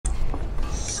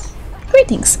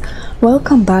Greetings!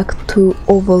 Welcome back to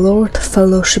Overlord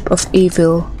Fellowship of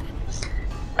Evil.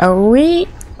 Are we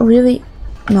really...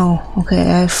 No,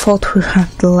 okay, I thought we were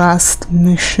at the last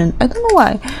mission. I don't know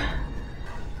why.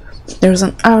 There's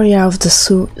an area of the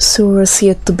sewers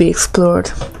yet to be explored.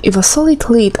 If a solid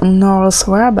lead on Norrell's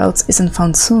whereabouts isn't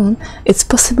found soon, it's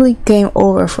possibly game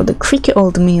over for the creaky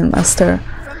old minion master.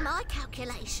 From my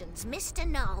calculations, Mr.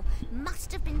 Null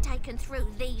must have been taken through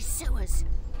these sewers.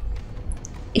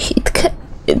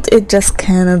 It just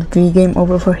cannot be game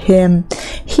over for him.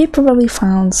 He probably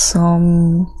found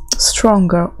some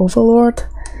stronger Overlord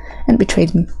and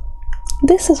betrayed me.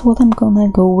 This is what I'm gonna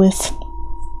go with.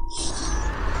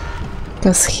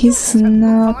 Because he's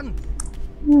not...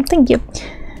 Thank you.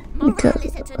 Because...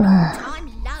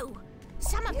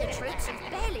 Some of the troops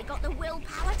have barely got the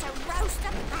willpower to roast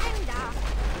a panda.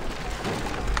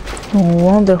 No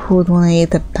wonder who would wanna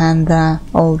eat a panda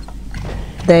all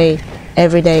day,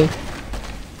 every day.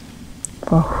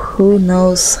 For who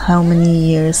knows how many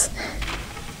years.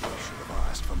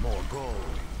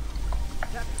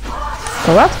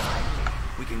 For what?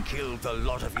 We can kill the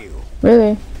lot of you.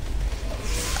 Really?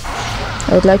 I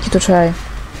would like you to try.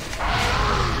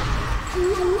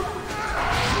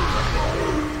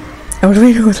 I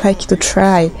really would like you to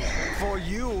try. For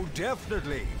you,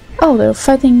 definitely. Oh, they're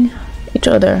fighting each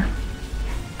other.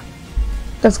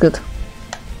 That's good.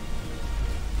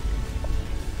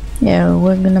 Yeah,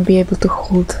 we're gonna be able to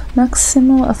hold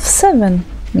maximum of 7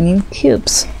 minion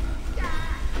cubes.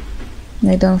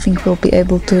 I don't think we'll be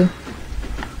able to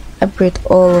upgrade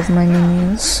all of my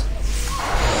minions.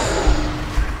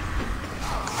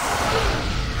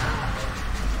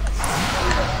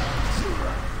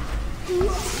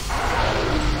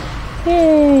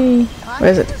 Yay!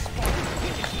 Where is it?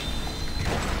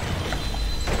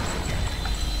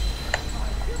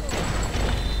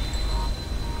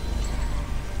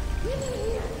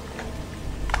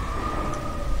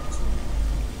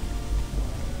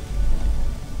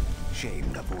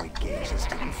 Shame the void gazers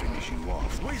didn't finish you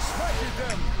off. We smited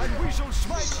them, and we shall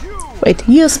smite you. Wait,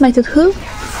 you smited who?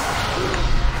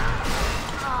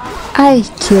 I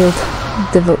killed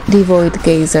the void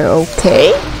gazer,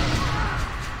 okay?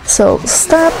 So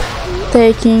stop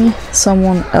taking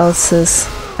someone else's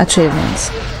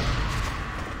achievements.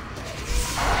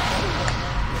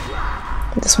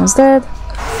 This one's dead,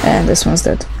 and this one's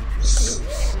dead.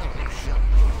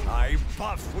 I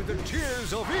buff with the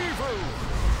tears of evil.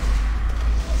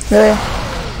 Really?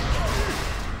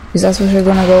 Is that what you're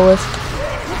gonna go with?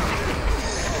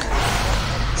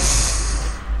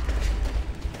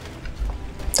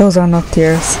 Those are not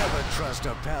tears.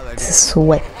 This is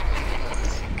sweat.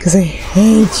 Because I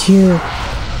hate you.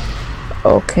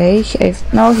 Okay,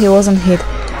 no, he wasn't hit.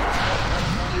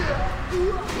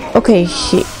 Okay,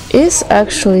 he is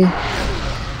actually...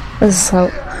 This is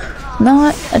how...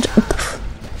 No,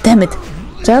 damn it.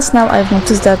 Just now I've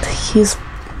noticed that he's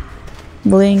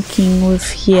blinking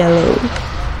with yellow.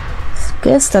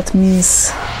 Guess that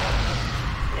means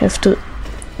you have to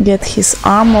get his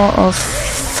armor off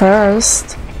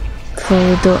first before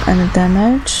we do any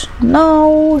damage.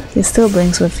 No, he still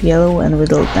blinks with yellow and we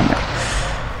do damage.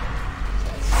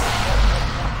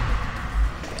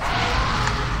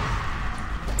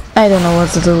 I don't know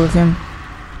what to do with him.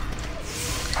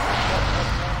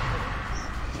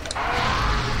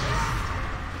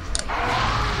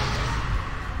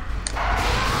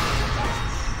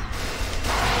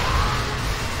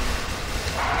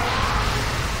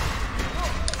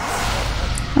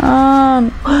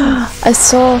 I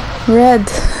saw red.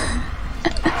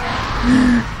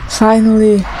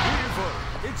 Finally.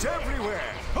 It's everywhere.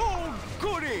 Oh,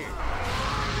 goody.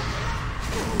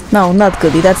 No, not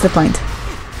goody, that's the point.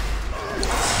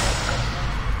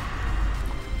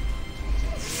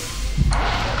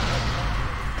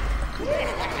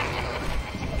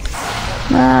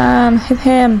 Man, hit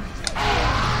him.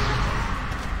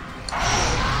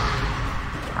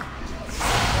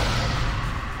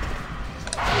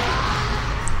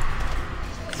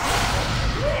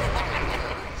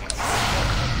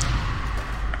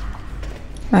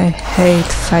 I hate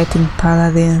fighting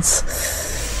paladins.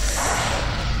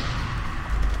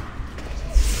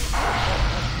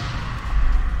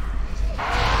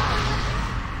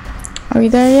 Are we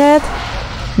there yet?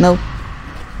 No.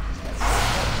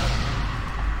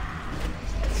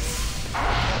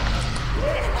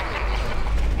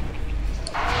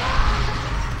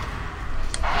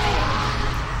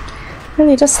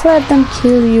 Really, just let them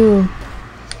kill you.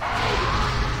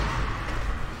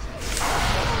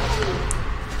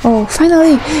 Oh,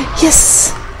 finally!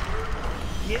 Yes!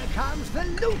 Here comes the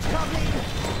loot goblin.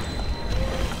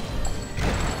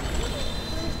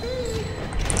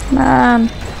 Man.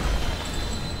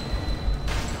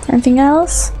 Anything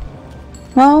else?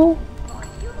 No?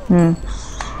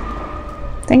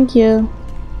 Thank you.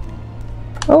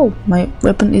 Oh, my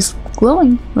weapon is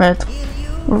glowing red.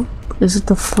 Or is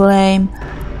it a flame? Who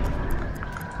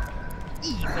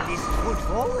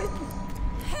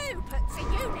puts a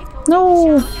unicorn No.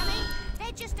 in the shop? I mean,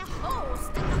 they're just a horse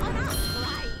that got an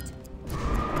upgrade.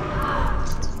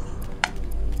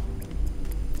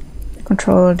 The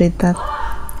controller did that.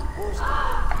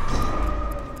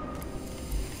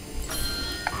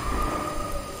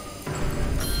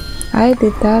 I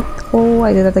did that. Oh,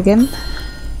 I did that again.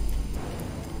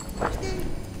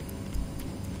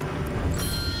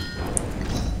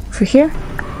 Through here?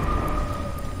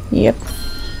 Yep.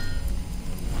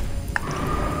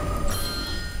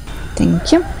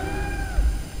 Thank you.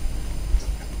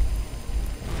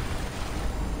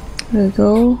 There we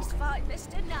go. He's fine,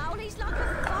 Mr. Noel. He's like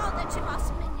a father to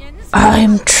us minions.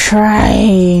 I'm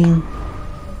trying.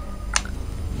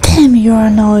 Damn, you're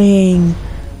annoying.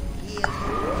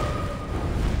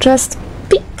 Just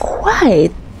be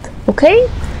quiet, okay?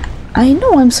 I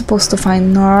know I'm supposed to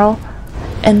find Gnarl,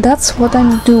 and that's what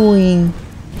I'm doing.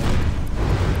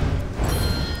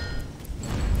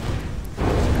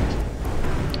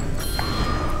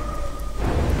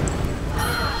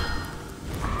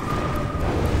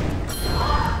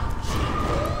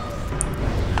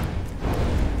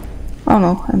 Oh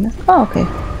no, oh okay,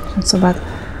 not so bad.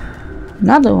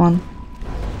 Another one.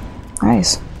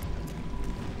 Nice.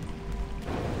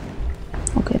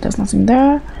 Okay, there's nothing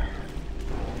there.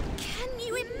 Can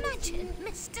you imagine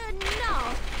Mr.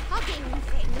 Noel hugging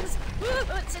things? Ooh,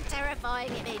 it's a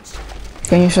terrifying image.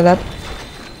 Can you shut up?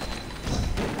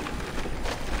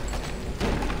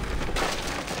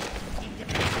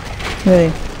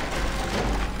 Really?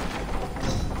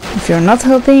 If you're not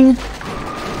helping,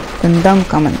 then don't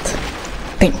comment.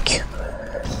 Thank you.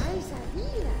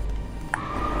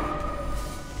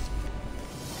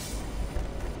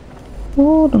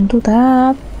 Oh, don't do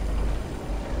that.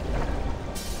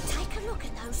 Take a look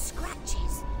at those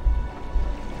scratches.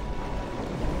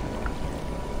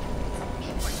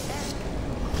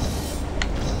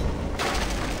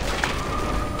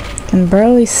 Can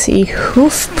barely see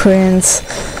hoof prints,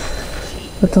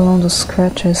 let alone the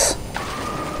scratches.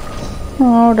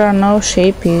 Oh, there are no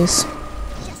shapies.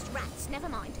 Just rats, never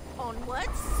mind.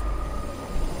 Onwards.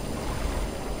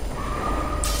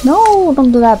 No,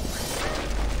 don't do that.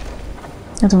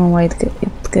 I don't know why it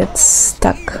gets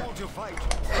stuck.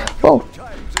 Whoa!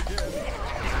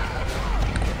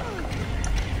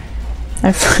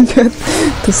 I forgot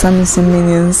to summon some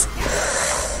minions.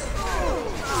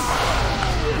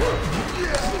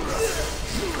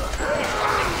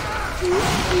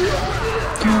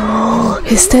 Oh,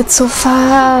 he's dead so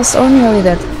fast! Or nearly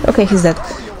dead. Okay, he's dead.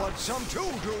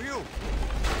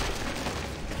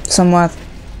 Somewhat.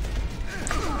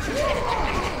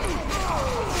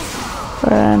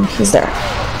 And he's there.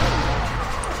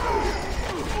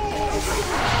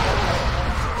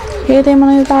 Hit him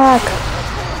on his back.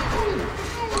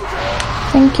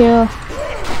 Thank you.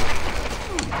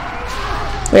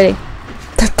 Really?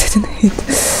 That didn't hit.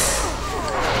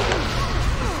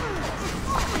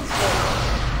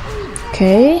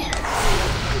 Okay.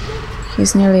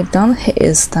 He's nearly done. He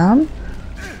is done.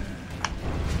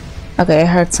 Okay, I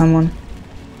heard someone.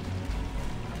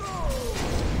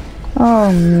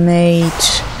 Oh,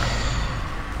 mage.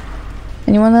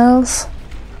 Anyone else?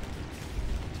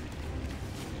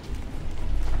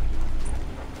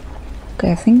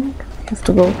 Okay, I think I have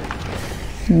to go.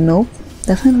 Nope,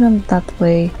 definitely not that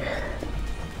way.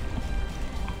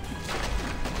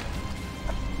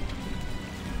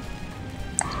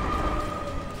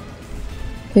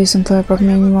 Please don't teleport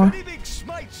me anymore.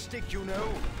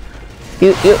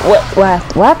 You,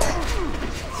 what?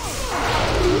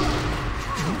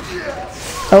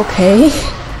 Okay.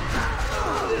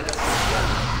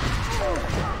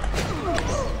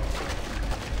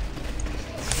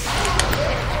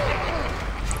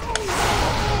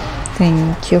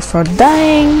 Thank you for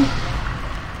dying.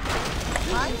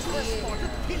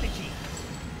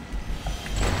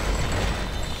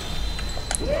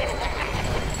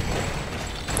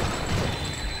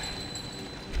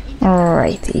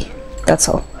 Alrighty, that's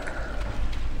all.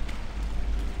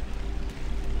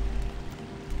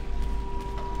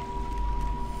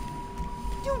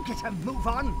 You get a move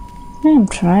on. I'm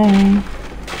trying.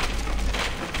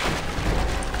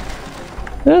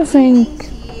 Do you think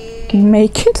I can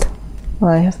make it?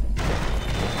 Well,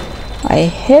 I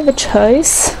have a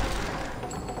choice.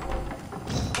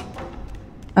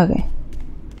 Okay.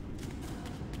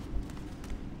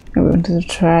 I wanted to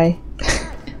try.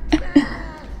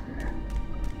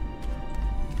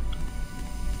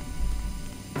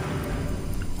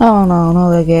 Oh no,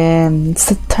 not again. It's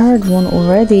the third one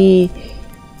already.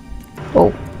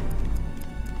 Oh.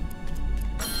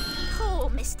 Poor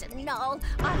Mr. Null.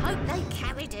 I hope they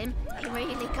carried him. He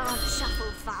really can't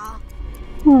shuffle far.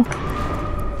 Oh.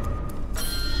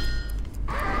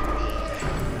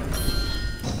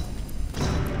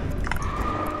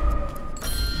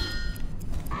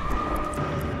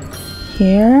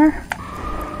 Here.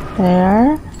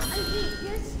 There.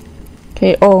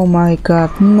 Okay, oh my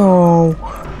god, no.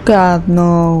 God,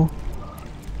 no.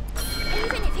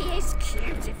 Even if he is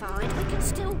cutified, we can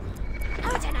still,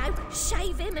 I don't know,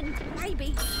 shave him and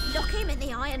maybe lock him in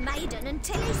the Iron Maiden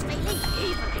until he's feeling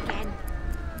evil again.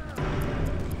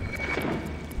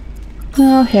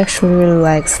 No, he actually really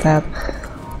likes that.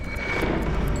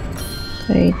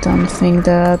 I don't think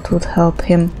that would help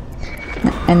him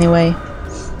anyway.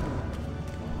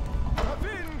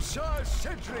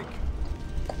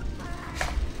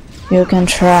 You can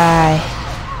try.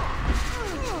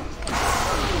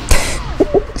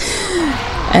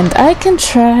 And I can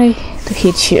try to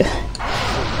hit you.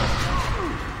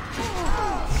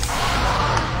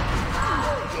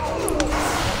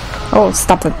 Oh,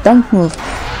 stop it, don't move.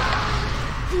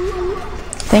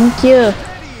 Thank you.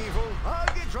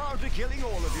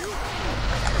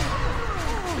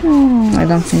 I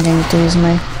don't think I need to use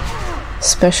my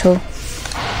special.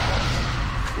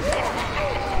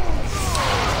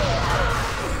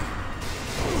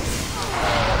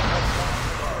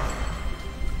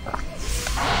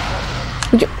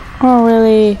 Oh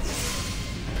really?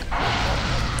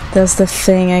 That's the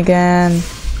thing again.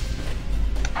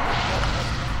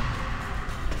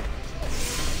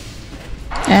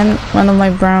 And one of my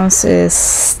browns is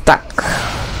stuck.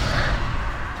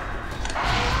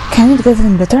 Can it get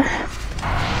any better?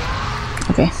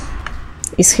 Okay.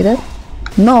 Is he dead?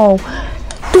 No!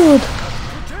 Dude!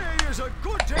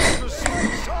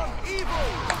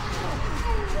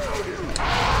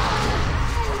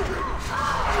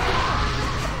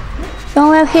 Don't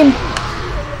let him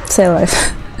stay alive.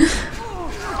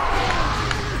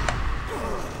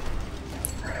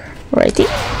 Righty.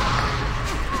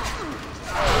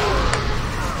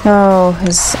 Oh,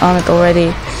 he's on it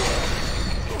already.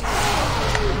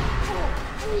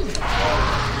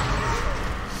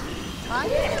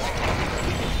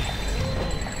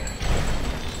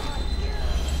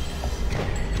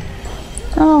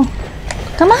 Oh,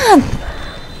 come on!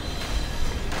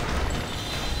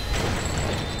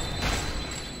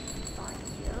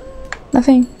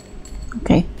 Nothing.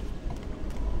 Okay.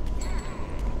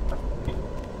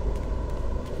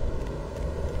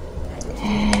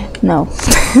 No.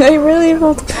 I really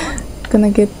not gonna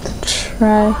get to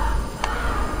try.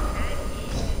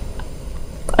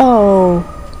 Oh.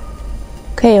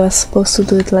 Okay, I was supposed to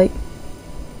do it like...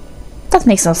 That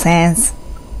makes no sense.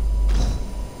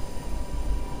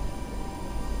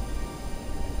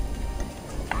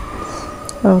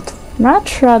 I would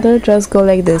much rather just go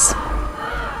like this.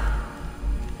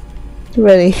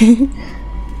 Really.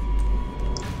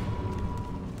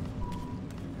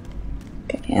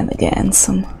 Okay, and again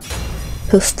some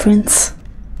hoof prints.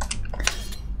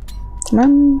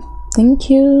 Thank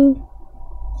you.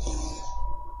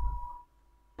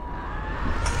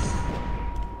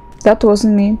 That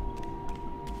wasn't me.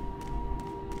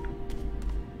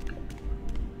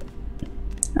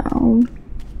 Oh,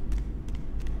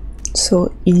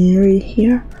 so eerie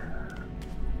here.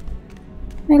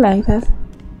 I like that.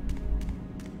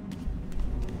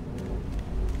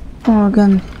 Oh,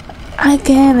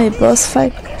 again a boss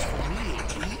fight.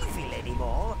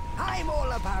 I'm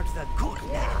all about the good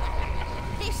now.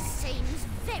 This seems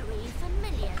very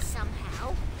familiar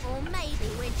somehow. Or maybe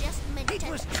we're just meant to... It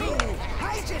was true.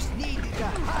 I just needed a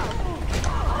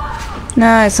hug.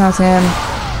 No, it's not him.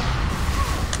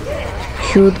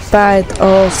 He would bite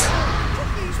off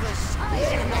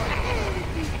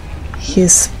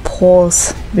his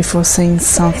paws before saying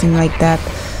something like that.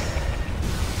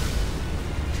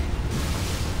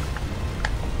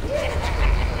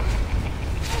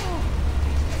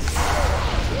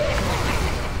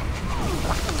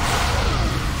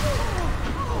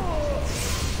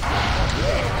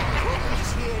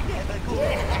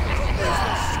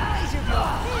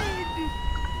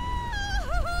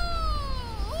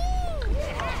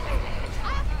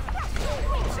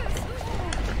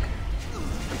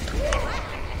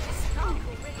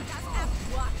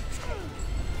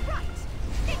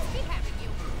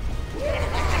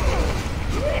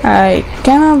 I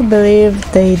cannot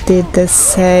believe they did the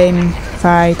same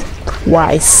fight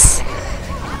twice.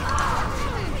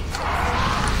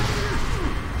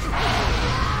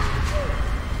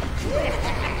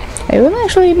 I wouldn't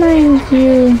actually mind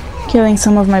you killing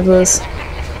some of my blues.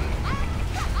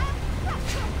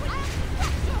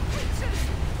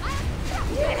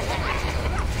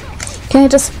 Can I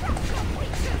just...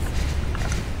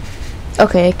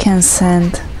 Okay, I can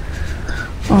send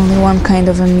only one kind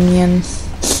of a minion.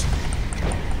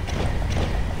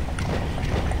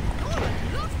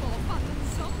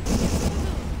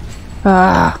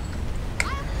 Ah.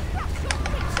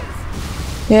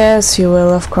 Yes, you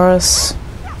will, of course.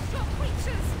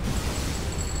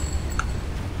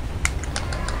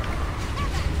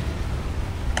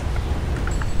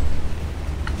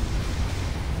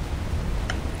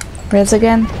 Reds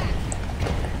again.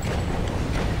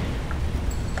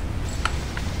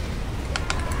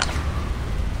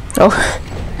 Oh,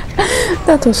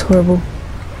 that was horrible.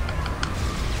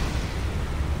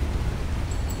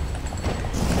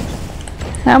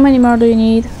 How many more do you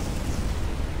need?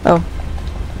 Oh.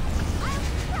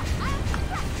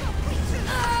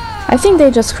 I think they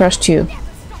just crushed you.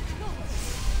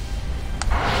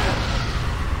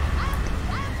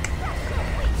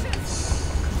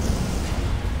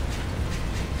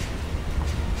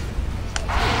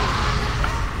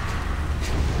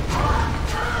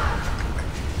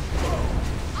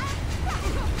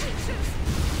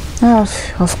 Oh,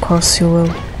 of course you will.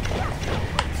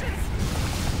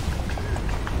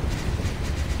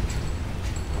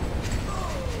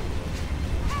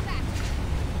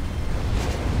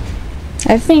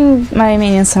 I think my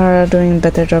minions are doing a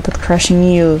better job at crushing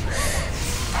you.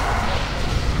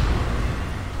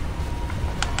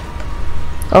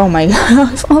 Oh my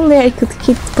god, if only I could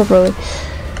hit properly.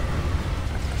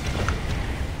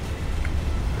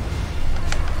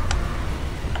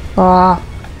 Ah,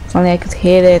 if only I could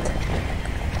hit it.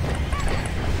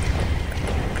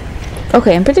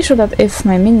 Okay, I'm pretty sure that if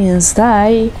my minions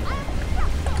die,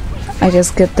 I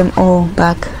just get them all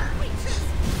back.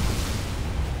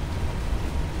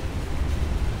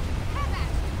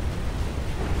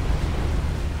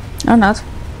 Or not.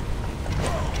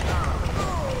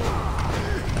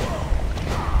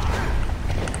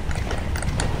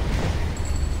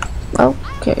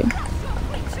 Okay.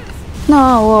 No,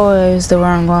 always the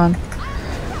wrong one.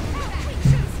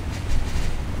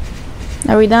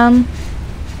 Are we done?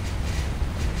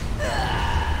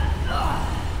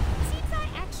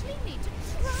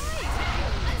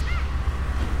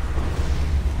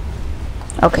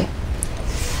 Okay.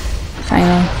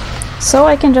 Finally. So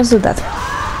I can just do that.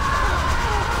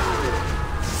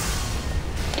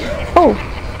 Oh!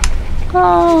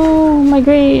 Oh, my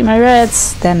green, my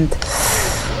reds, damn it.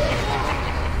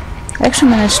 I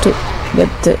actually managed to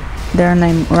get their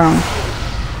name wrong.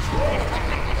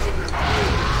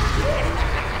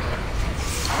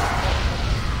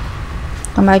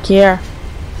 Come back here.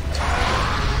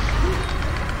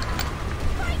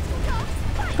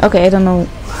 Okay, I don't know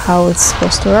how it's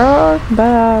supposed to work,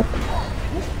 but...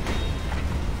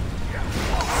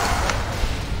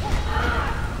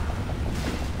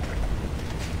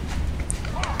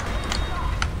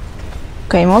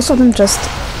 Okay, most of them just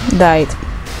died.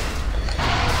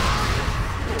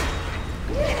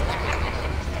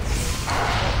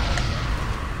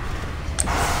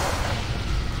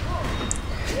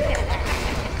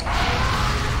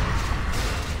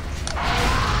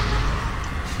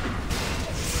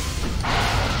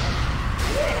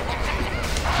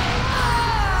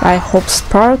 I hope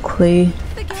Sparkly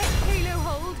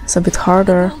is a bit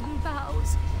harder.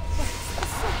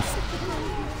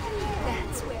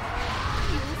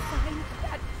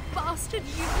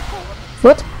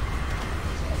 What?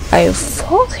 I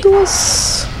thought he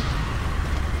was...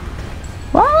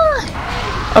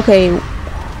 What? Okay.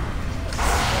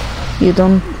 You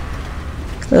don't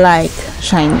like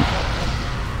shiny.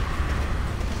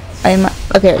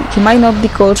 Okay, he might not be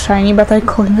called shiny, but I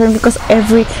call him because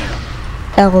every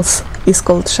else is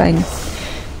called shiny.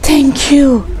 Thank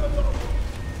you!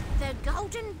 The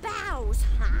golden bows,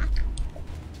 huh?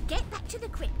 Get back to the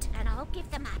crypt and I'll give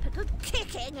the map a good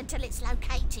kicking until it's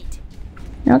located.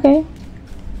 Okay.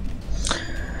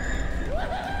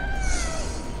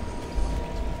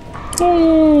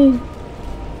 Yay!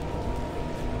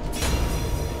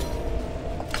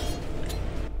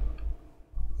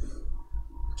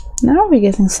 Now we're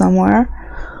getting somewhere.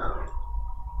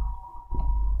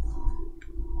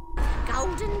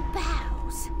 Golden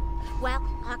bows. Well,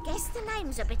 I guess the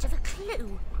name's a bit of a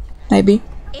clue. Maybe.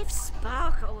 If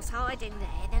Sparkle's hiding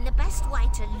there, then the best way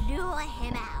to lure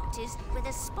him out is with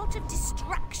a spot of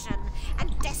destruction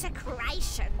and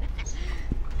desecration.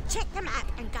 Check the map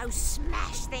and go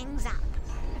smash things up.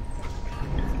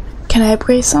 Can I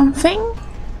upgrade something?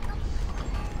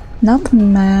 Not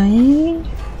me.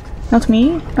 Not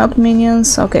me? Not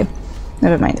minions? Okay.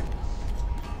 Never mind.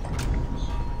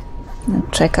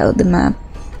 Let's check out the map.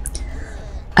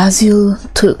 As you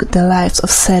took the lives of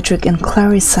Cedric and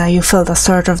Clarissa, you felt a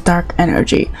surge of dark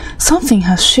energy. Something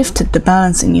has shifted the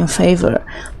balance in your favor.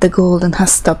 The golden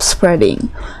has stopped spreading.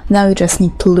 Now you just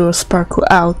need to lure Sparkle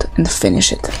out and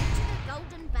finish it.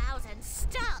 Golden bows and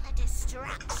start the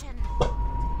destruction.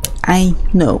 I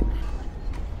know.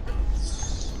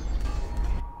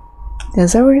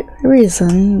 There's a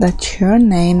reason that your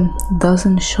name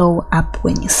doesn't show up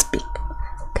when you speak,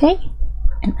 okay?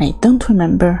 And I don't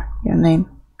remember your name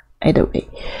either way.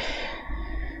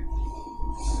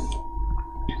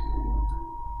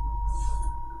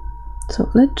 So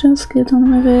let's just get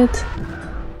on with it.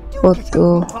 What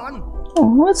the?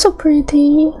 Oh, it's so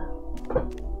pretty.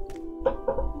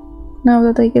 Now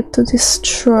that I get to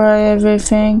destroy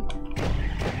everything.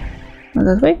 Not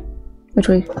that way? Which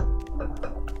way?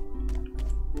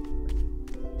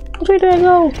 Which way do I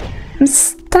go? I'm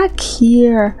stuck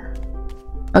here.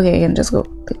 Okay, I can just go.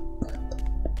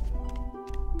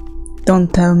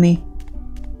 Don't tell me.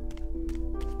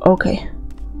 Okay.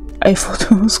 I thought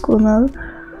it was cool now.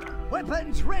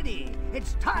 Weapons ready.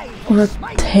 It's time.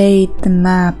 Rotate the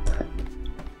map.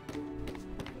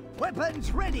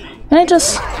 Weapons ready. Can I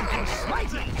just...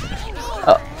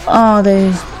 Oh,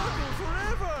 they...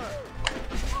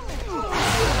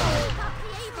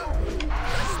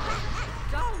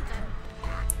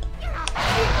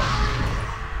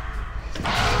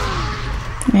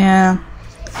 Yeah,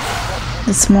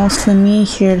 it's mostly me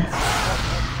here.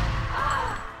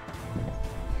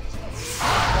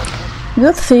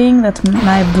 Good thing that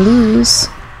my blues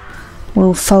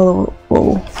will follow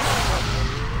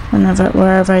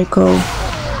wherever I go,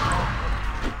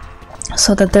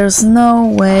 so that there's no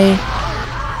way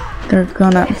they're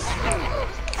gonna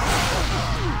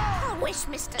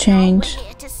change.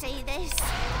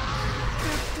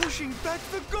 Pushing back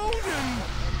the golden.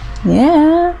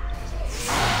 Yeah.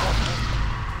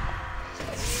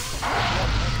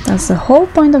 That's the whole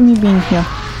point of me being here.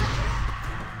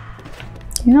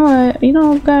 You know what? You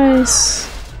know, guys.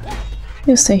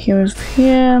 You stay here with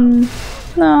him.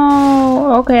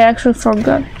 No. Okay, I actually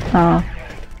forgot. Oh.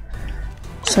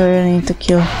 So you need to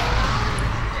kill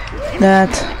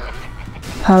that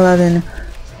paladin.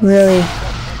 Really.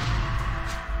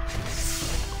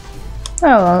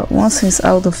 Well, once he's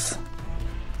out of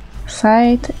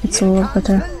sight, it's a lot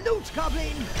better.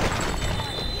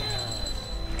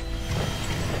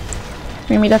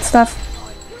 Give me that stuff.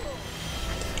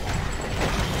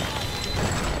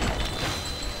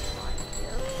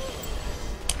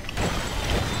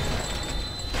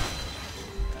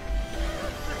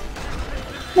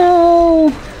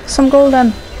 No, some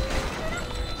golden.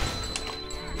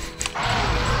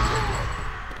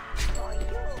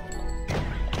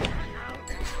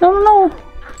 No.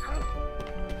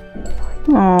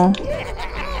 Oh.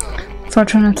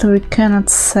 Fortunately, we cannot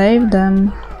save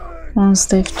them once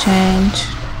they've changed.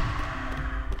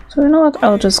 So you know what?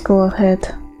 I'll just go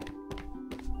ahead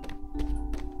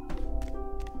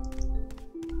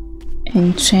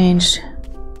and change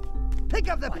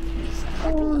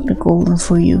the golden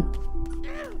for you.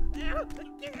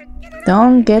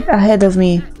 Don't get ahead of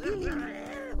me.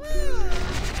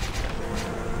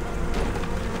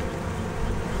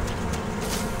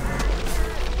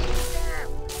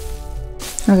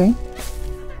 Okay.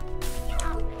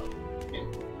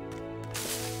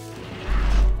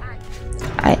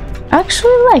 I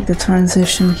actually like the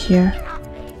transition here.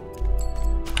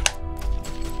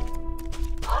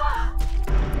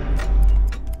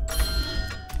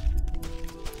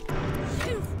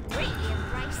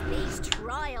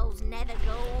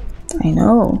 I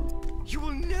know. You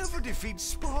will never defeat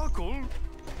Sparkle.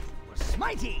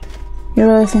 Smitey. You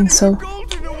really think so?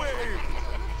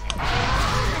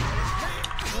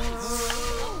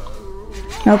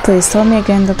 No, please tell me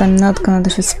again that I'm not gonna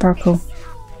defeat Sparkle.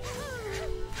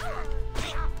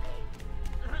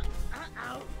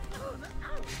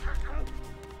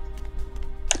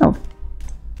 Oh.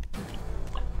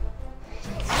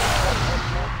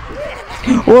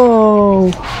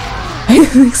 Whoa! I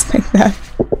didn't expect that.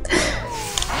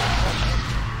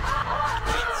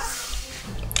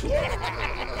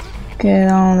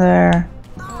 Get on there.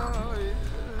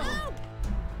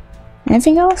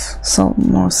 Anything else? So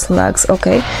more slugs,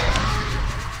 okay.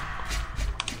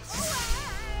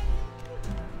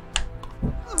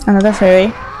 Another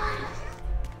fairy.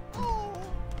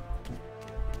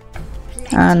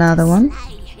 Another one.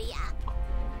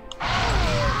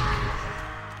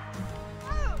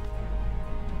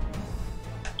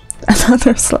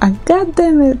 Another slug. God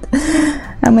damn it!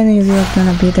 How many of you are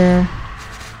gonna be there?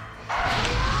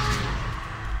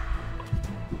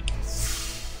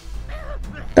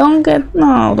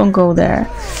 Don't go there.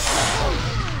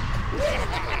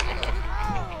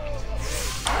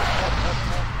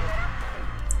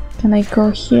 can I go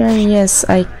here? Yes,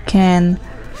 I can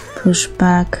push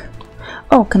back.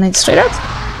 Oh, can I destroy that?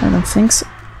 I don't think so.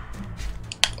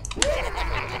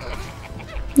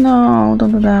 No,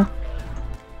 don't do that.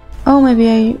 Oh, maybe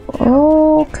I...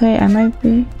 Oh, okay, I might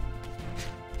be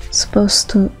supposed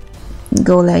to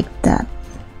go like that.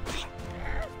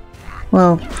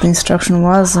 Well, the instruction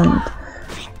wasn't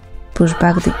push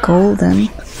back the golden.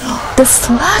 The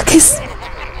slug is...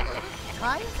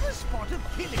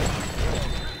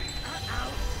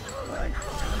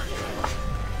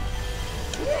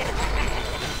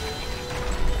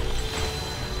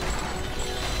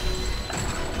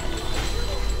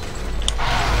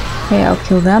 Okay, I'll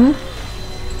kill them.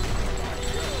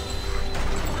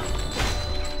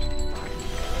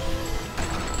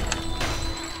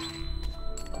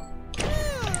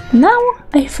 Now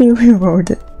I feel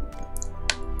rewarded.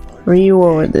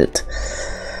 Rewarded.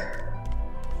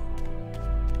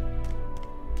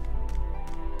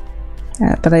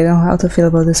 But I don't know how to feel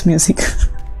about this music.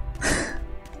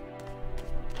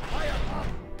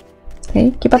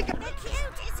 Okay, keep up.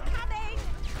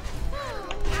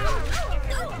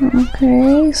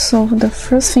 Okay, so the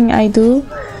first thing I do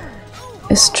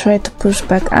is try to push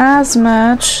back as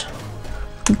much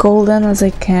golden as I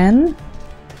can,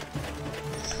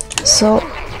 so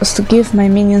as to give my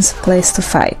minions a place to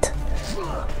fight.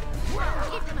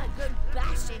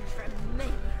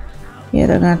 Yeah,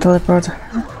 they're gonna teleport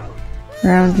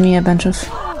around me a bunch of...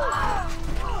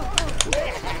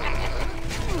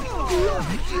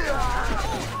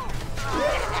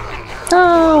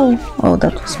 Oh! Oh,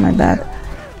 that was my bad.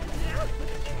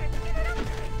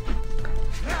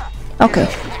 Okay.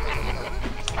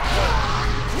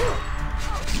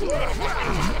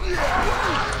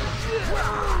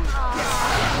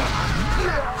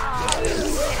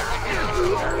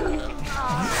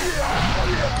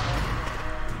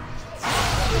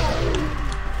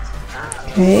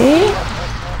 Okay.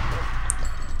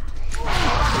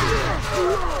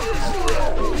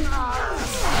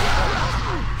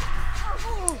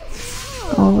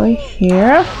 Over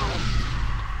here.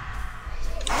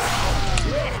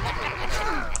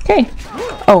 Okay.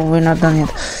 Oh, we're not done yet.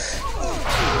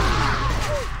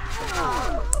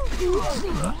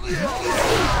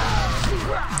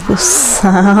 The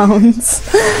sounds.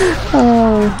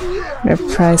 Oh, they're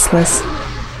priceless.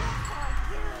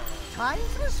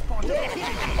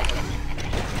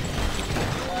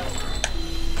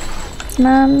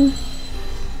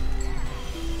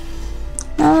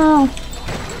 Oh.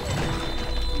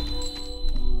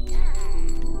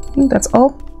 I think that's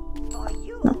all.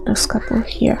 No, there's a couple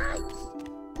here.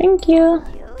 Thank you.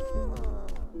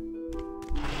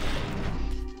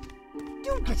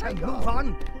 You get a move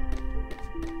on.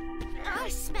 I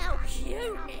smell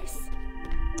cuteness.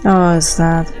 Oh, is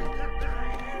that?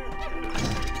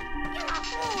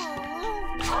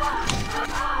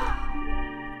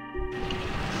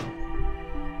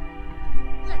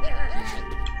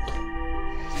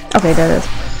 Okay, that is.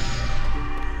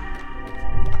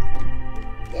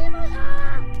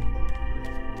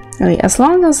 Okay, as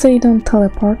long as they don't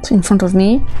teleport in front of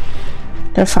me,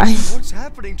 they're fine. What's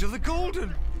happening to the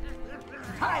golden?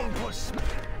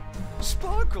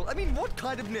 Sparkle? I mean, what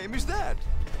kind of name is that?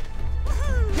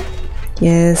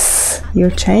 Yes,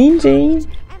 you're changing.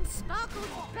 And Sparkle's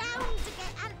bound to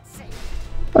get antsy.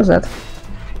 What's that?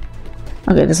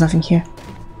 Okay, there's nothing here.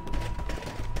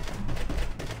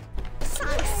 So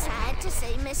sad to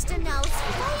see Mr. Null's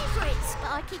favourite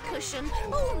spiky cushion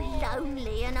all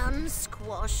lonely and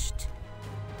unsquashed.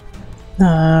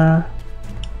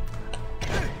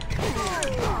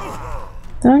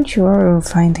 Don't you worry, we'll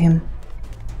find him.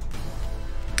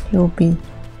 He'll be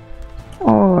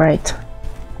alright.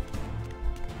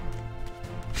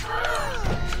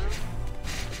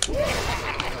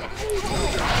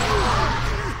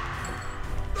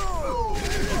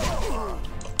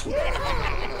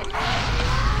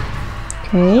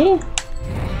 Okay.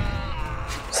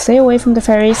 Stay away from the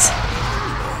fairies.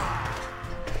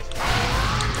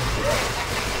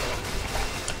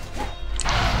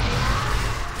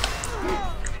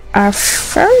 Are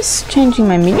fairies changing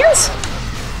my minions?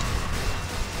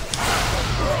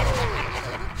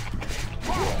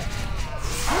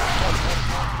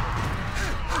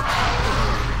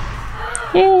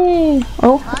 Yay!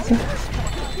 Oh, okay.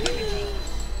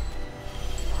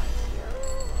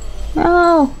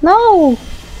 No, no!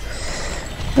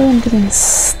 I'm getting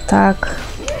stuck.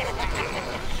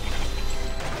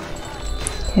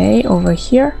 Okay, over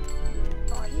here.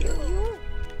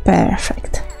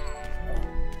 Perfect.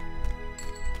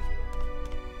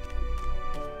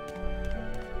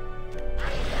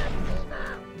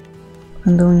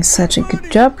 I'm doing such a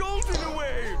good job.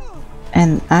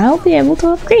 And I'll be able to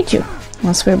upgrade you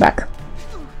once we're back.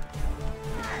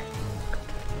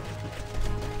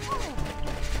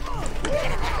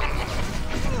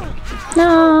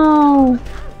 No!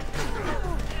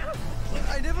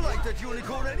 I never liked that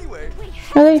unicorn anyway.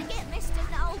 Really? Get Mr.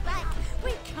 Null back.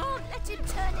 We can't let him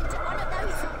turn into one of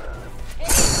those.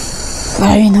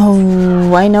 I know.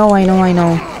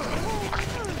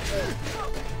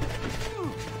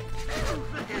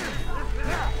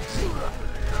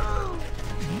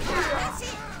 That's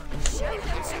it. Show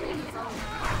them some evil.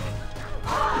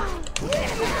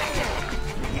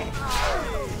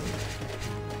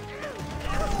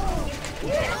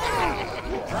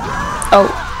 Oh.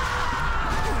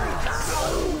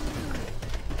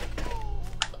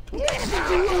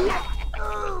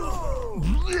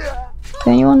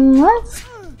 Anyone left?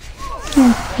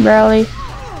 Barely.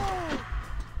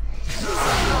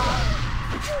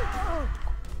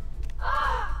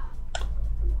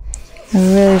 I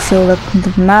really feel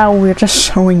that now we're just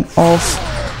showing off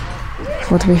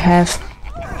what we have.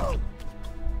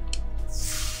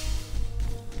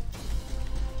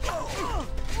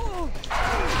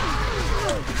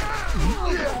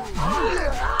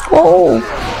 Oh,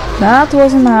 that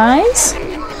was nice.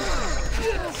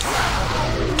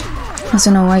 As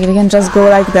you know, I can just go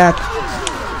like that.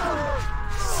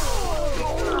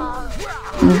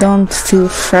 Don't feel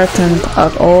threatened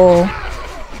at all.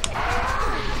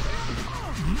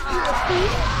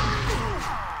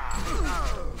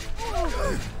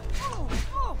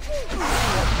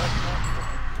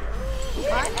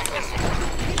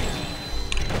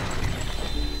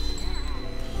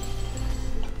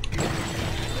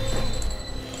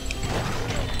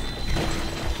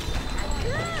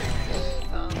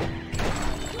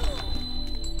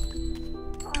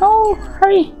 Oh,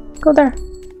 hurry! Go there.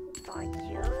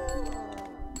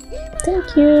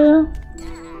 Thank you.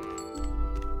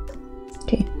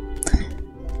 Okay.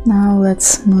 Now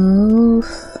let's move.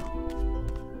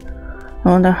 I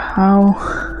wonder how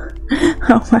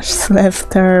much is left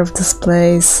there of this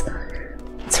place.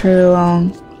 It's really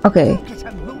long. Okay.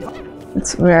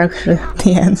 We're actually at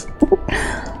the end.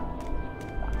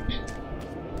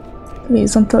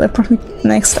 Please don't teleport me to the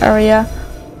next area.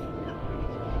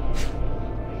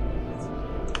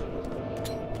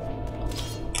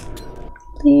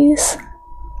 Please.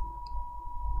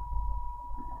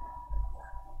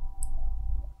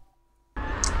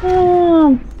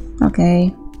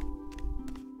 Okay.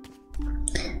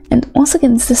 And once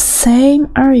again, it's the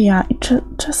same area. It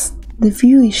just the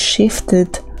view is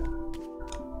shifted.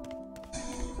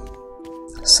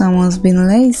 Someone's been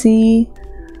lazy.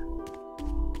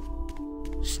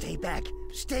 Stay back!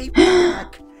 Stay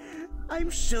back! I'm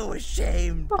so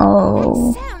ashamed.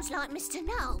 Oh. That sounds like Mr.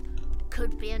 Null.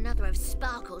 Could be another of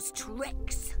Sparkle's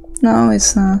tricks. No,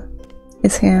 it's not.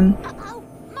 It's him. Oh,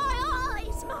 my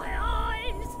eyes! My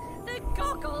eyes! The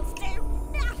goggles do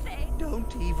nothing!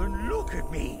 Don't even look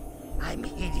at me. I'm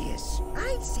hideous.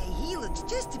 I'd say he looks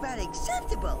just about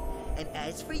acceptable. And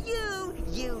as for you,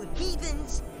 you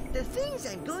heathens, the things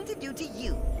I'm going to do to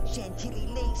you. Chantilly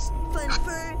lace, fun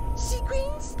fur,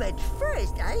 sequins. But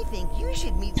first, I think you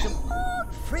should meet some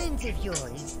old friends of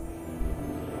yours.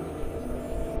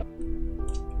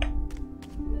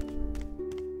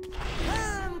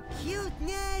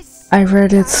 Cuteness. I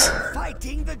read it.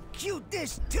 Fighting the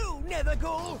cuteness too,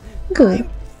 Nethergole. Good. I'm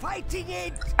fighting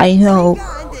it. I know.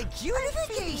 On the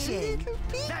cutification.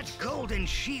 That golden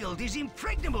shield is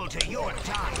impregnable to your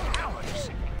dark powers.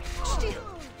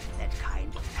 Still, that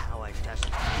kind of power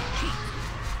doesn't come cheap.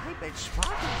 I bet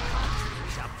Sparkle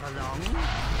is up for long.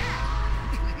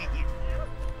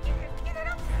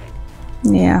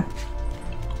 Yeah.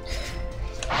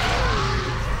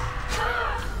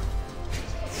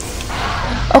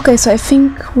 Okay, so I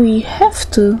think we have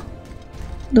to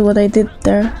do what I did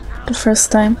there the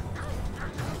first time.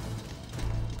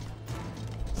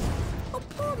 Oh,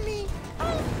 poor me.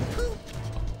 Oh, poop.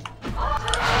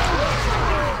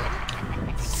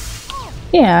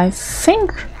 Yeah, I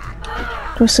think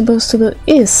what we're supposed to do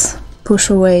is push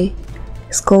away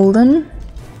his golden.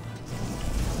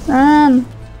 And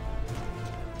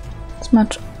it's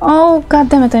much. Oh, god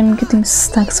damn it, I'm getting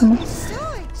stuck so much.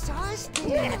 So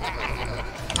exhausting.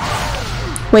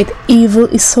 Wait, evil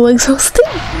is so exhausting?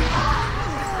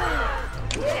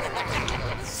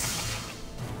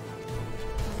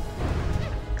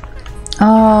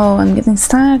 Oh, I'm getting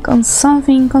stuck on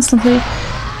something constantly.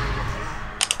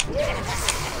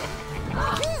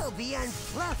 Filthy and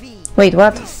fluffy. Wait,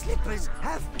 what? These slippers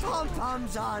have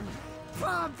pom-poms on.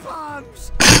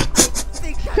 Pom-poms.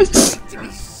 They got me to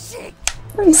be sick.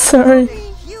 I'm sorry.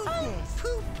 Cuteness.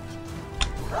 Poop.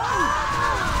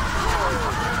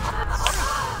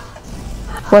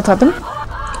 What happened?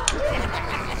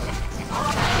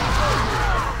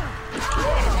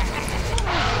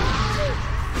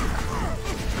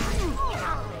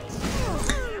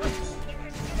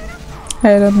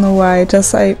 I don't know why,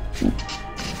 just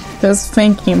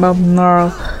thinking about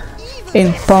Gnarl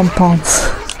in pom-poms.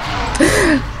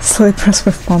 Slippers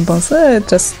with pom-poms.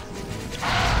 Just...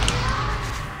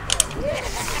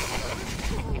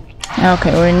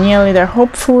 Okay, we're nearly there,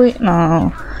 hopefully.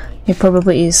 No, it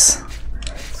probably is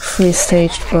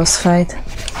 3-stage boss fight.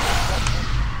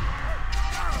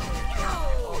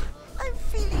 I'm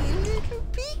feeling a little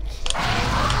big.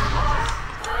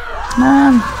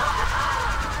 Man.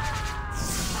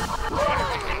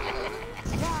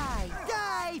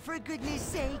 Die, for goodness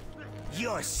sake.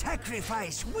 Your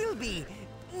sacrifice will be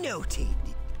noted.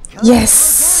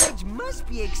 Yes! Damage must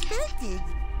be expected.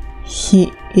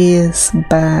 He is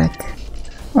back.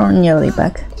 Or nearly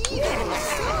back. Even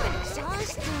so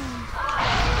exhausting.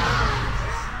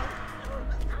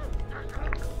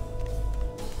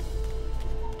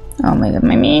 Oh my god,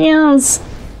 my minions!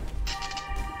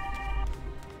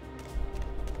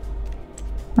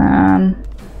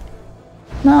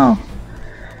 No.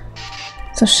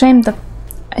 It's a shame that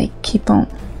I keep on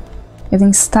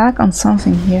getting stuck on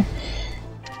something here.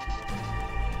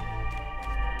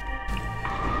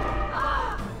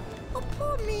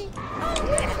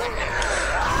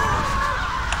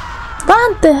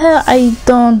 What the hell? I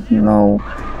don't know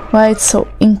why it's so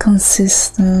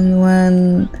inconsistent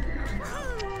when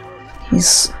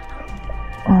he's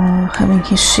having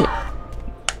his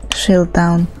shield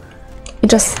down. It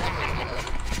just...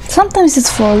 Sometimes it's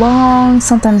for long,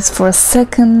 sometimes it's for a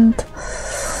second.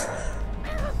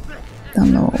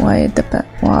 Don't know why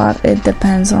what it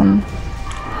depends on.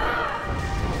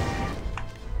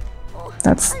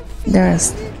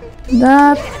 There's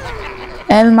that,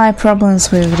 and my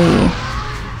problems with the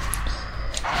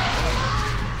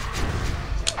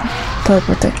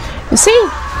teleporter. You see?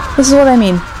 This is what I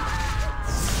mean.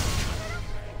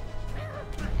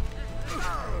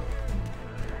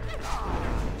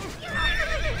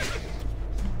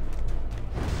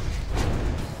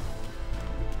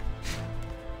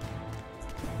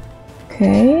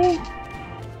 Okay.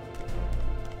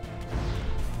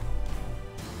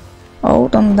 Oh,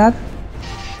 don't that.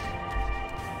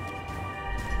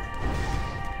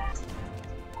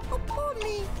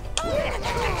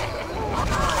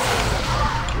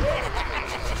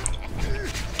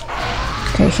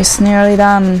 Okay, he's nearly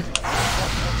done.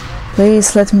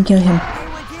 Please let me kill him. I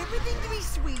want everything to be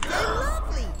sweet and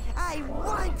lovely. I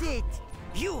want it.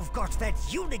 You've got that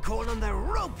unicorn on the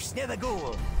ropes near the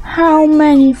goal. How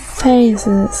many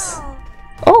phases?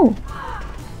 Oh!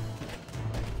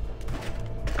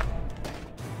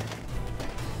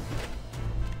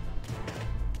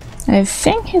 I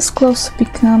think he's close to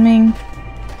becoming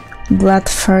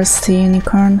bloodthirsty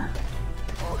unicorn.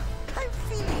 I'm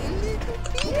feeling a little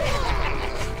bit.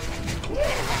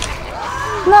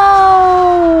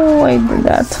 No, I did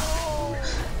that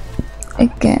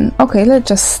again. Okay, let's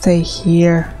just stay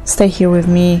here. Stay here with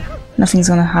me. Nothing's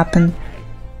gonna happen.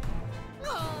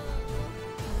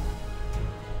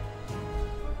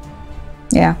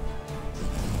 Yeah.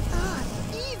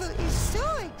 Evil is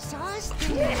so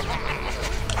exhausting.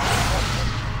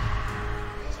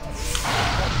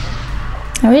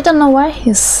 I really don't know why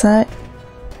he's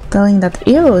telling that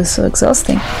evil is so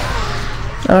exhausting.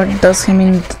 Or does he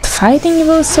mean that fighting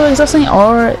evil is so exhausting,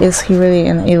 or is he really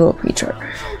an evil creature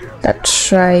that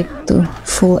tried to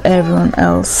fool everyone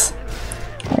else?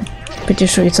 I'm pretty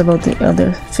sure it's about the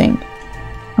other thing.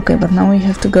 Okay, but now we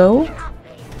have to go.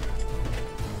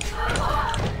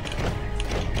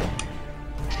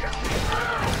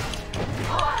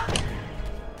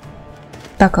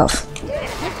 Back off.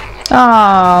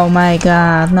 Oh my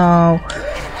god, no.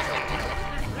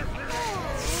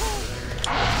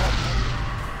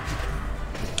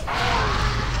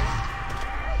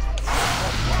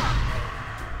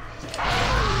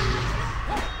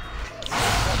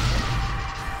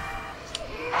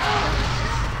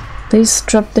 Please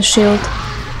drop the shield.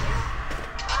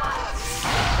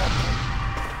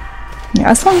 Yeah,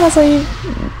 as long as I...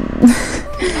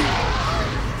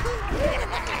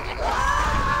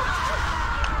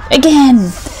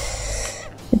 Again!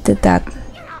 It did that.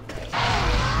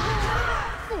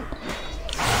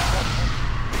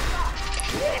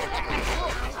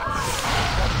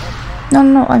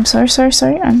 No, I'm sorry.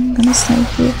 I'm gonna stay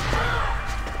here.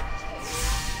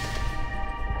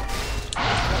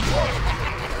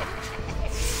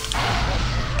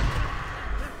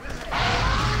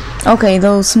 Okay,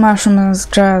 those mushrooms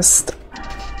are just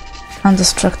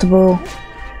indestructible.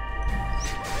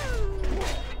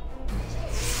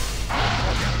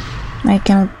 I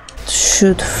cannot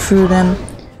shoot through them.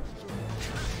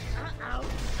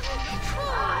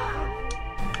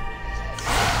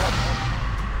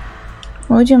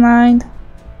 Would you mind?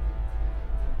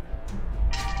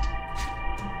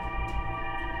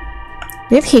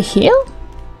 Did he heal?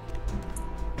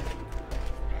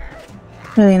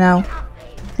 Really now?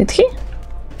 Did he?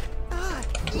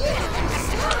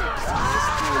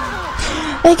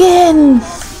 Again!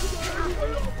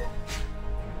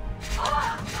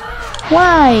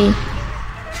 Why?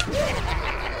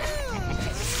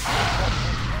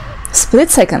 Split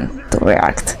second to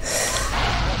react.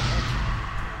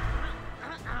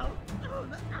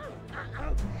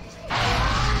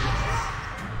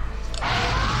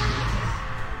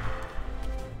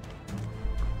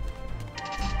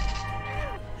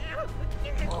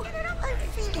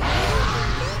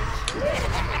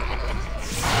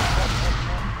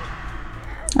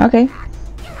 Okay.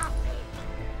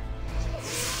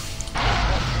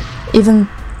 Even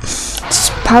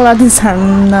paladins are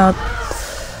not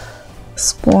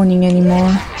spawning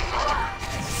anymore.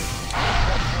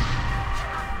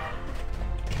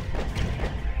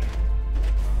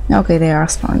 Okay, they are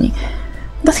spawning.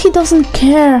 But he doesn't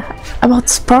care about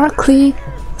Sparkle.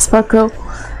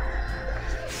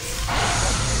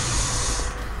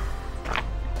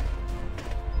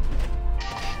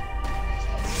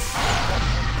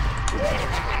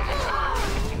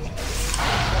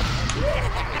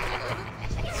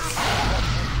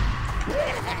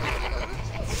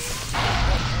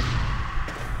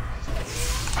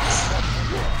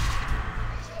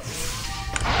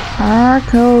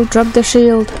 Arco, drop the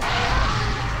shield.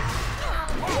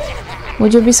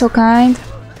 Would you be so kind?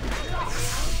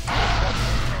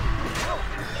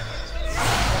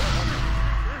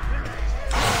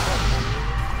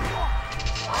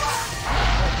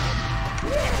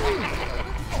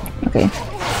 Okay.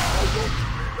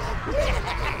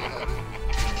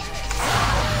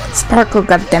 Sparkle,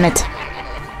 goddammit.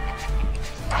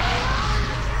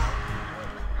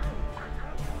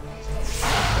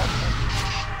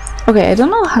 Okay, I don't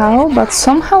know how, but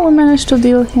somehow we managed to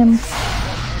deal him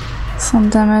some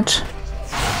damage.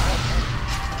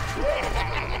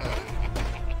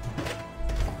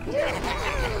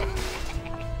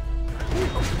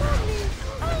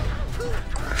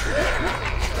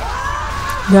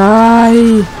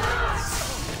 Die!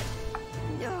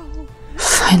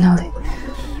 Finally.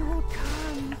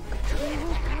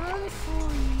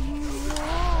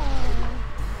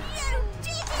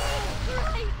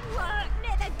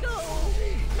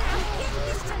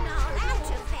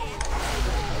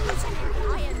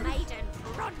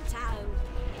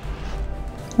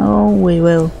 Oh, we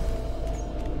will.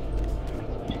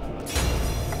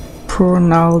 Poor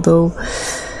Naldo.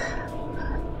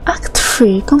 Act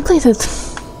 3 completed.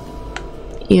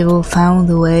 Evil found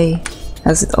a way,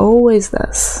 as it always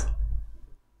does.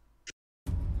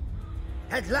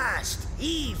 At last,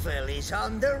 evil is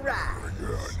on the rise.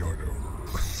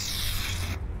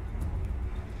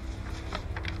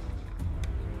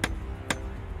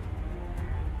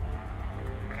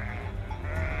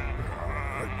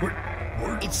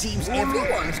 It seems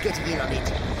everyone's getting in on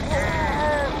it.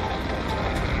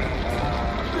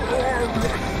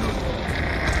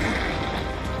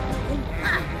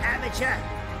 Amateur!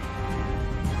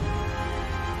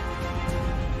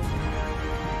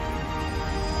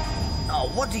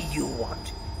 Oh, what do you want?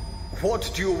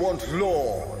 What do you want,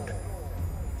 Lord?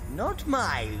 Not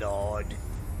my lord.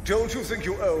 Don't you think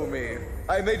you owe me?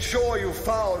 I made sure you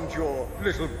found your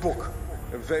little book,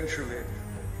 eventually.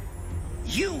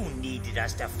 You needed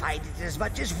us to fight it as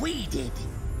much as we did.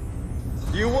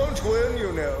 You won't win,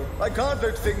 you know. I can't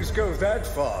let things go that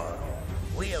far.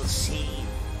 We'll see.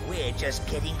 We're just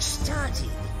getting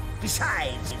started.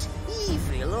 Besides,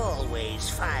 evil always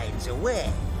finds a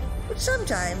way. But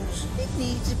sometimes it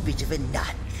needs a bit of a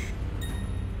nudge.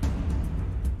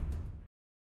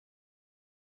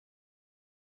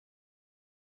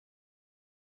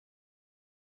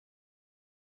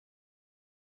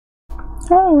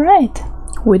 Alright,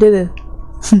 we did it.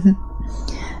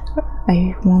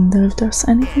 I wonder if there's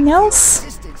anything else.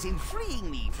 Assistance in freeing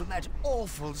me from that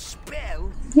awful spell.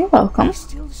 You're welcome. I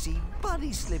still see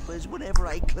bunny slippers whenever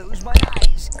I close my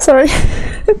eyes. Sorry.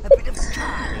 A bit of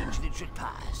carnage that should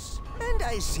pass. And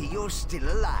I see you're still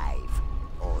alive.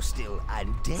 Or still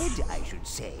undead, I should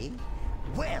say.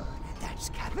 Well, that's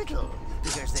capital,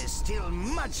 because there's still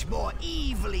much more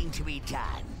eviling to be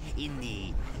done in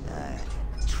the,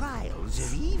 Trials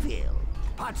of Evil.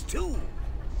 Part 2.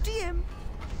 DM.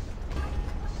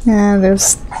 Yeah,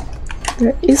 is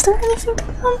there anything to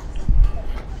come?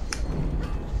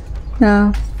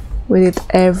 No, we did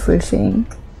everything.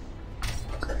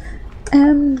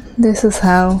 And this is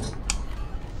how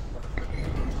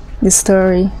the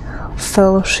story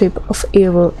Fellowship of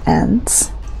Evil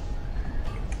ends.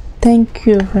 Thank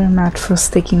you very much for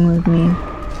sticking with me.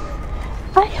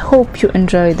 I hope you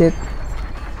enjoyed it.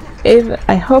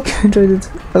 I hope you enjoyed it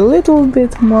a little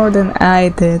bit more than I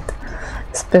did,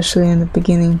 especially in the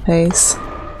beginning phase.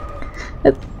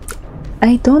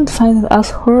 I don't find it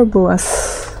as horrible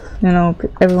as, you know,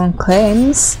 everyone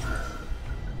claims,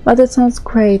 but it's not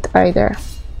great either.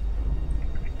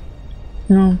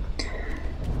 You know,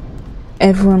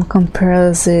 everyone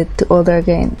compares it to other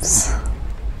games.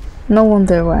 No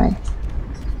wonder why.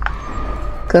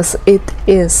 Because it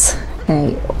is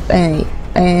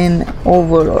an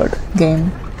Overlord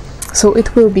game, so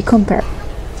it will be compared.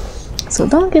 So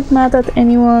don't get mad at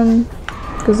anyone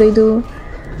because they do,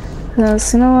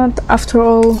 because you know what, after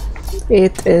all,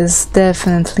 it is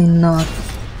definitely not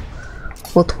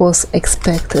what was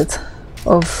expected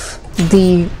of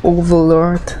the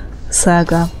Overlord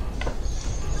saga.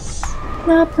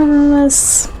 But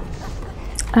nonetheless,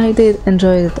 I did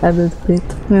enjoy it a little bit.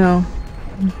 You know,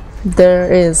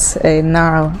 there is a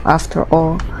Gnarl after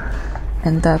all,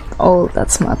 and that all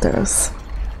that matters.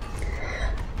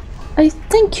 I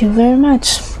thank you very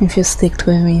much if you sticked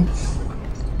with me.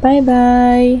 Bye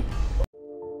bye.